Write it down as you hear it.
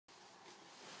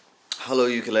Hello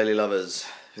ukulele lovers,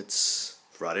 it's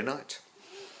Friday night.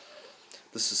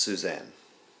 This is Suzanne.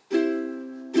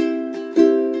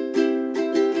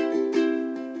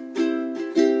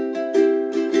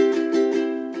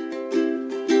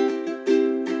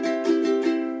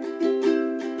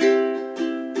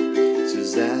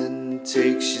 Suzanne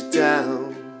takes you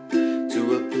down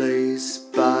to a place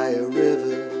by a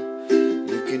river.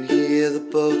 You can hear the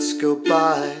boats go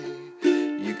by.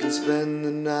 You can spend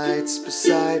the nights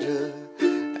beside her,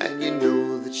 and you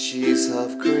know that she's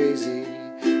half crazy,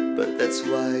 but that's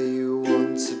why you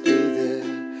want to be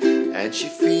there. And she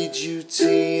feeds you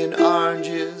tea and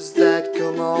oranges that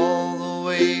come all the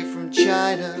way from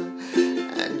China.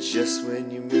 And just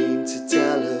when you mean to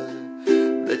tell her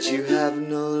that you have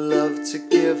no love to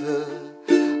give her,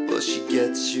 well, she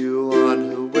gets you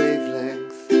on her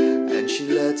wavelength, and she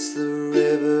lets the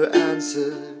river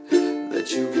answer that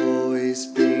you've always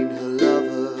been her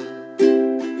lover.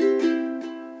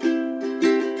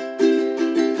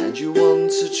 And you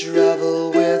want to travel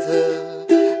with her,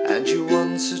 and you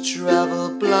want to travel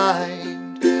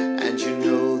blind, and you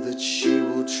know that she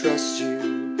will trust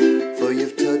you, for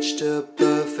you've touched her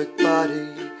perfect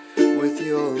body with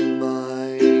your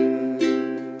mind.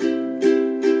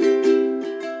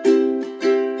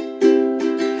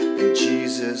 And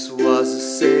Jesus was a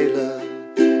sailor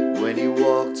when he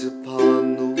walked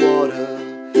upon the water,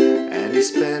 and he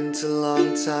spent a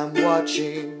long time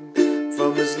watching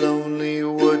from his lonely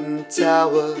wooden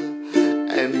tower.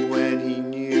 And when he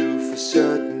knew for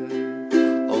certain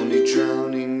only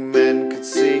drowning men could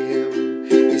see him,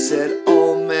 he said,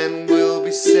 all men will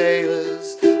be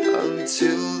sailors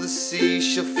until the sea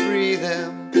shall free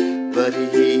them. But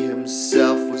he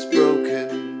himself was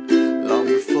broken long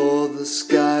before the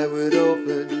sky would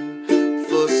open,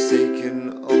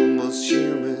 forsaken, almost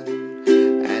human,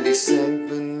 and he sank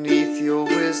beneath your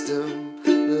wisdom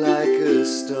like a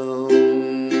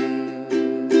stone.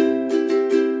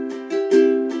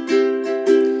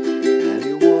 And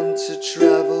you want to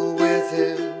travel with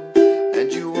him,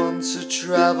 and you want to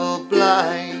travel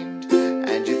blind,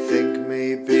 and you think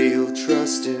maybe you'll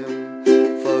trust him,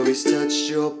 for he's touched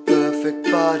your perfect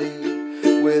body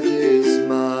with his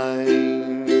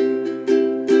mind.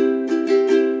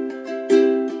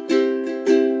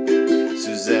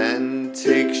 Suzanne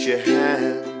takes your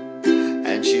hand,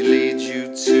 and she leads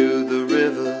you to the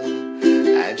river,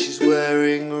 and she's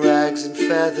wearing rags and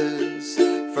feathers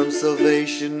from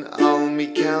Salvation Army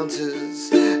counters,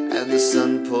 and the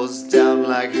sun pours down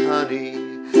like honey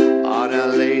on Our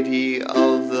Lady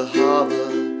of the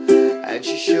Harbor, and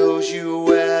she shows you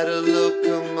where to look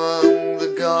among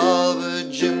the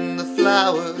garbage and the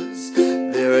flowers.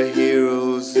 There are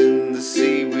heroes in the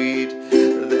seaweed,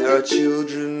 there are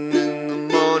children in the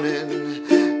morning,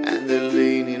 and they're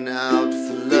leaning out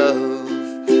for love,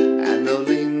 and they'll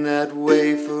lean that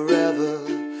way forever,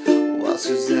 while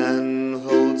Suzanne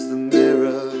holds the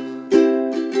mirror.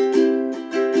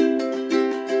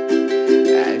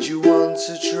 And you want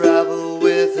to travel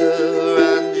with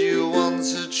her, and you want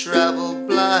to travel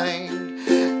blind,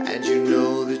 and you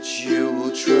know that you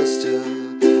will trust her,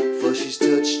 for she's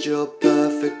touched your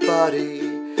perfect body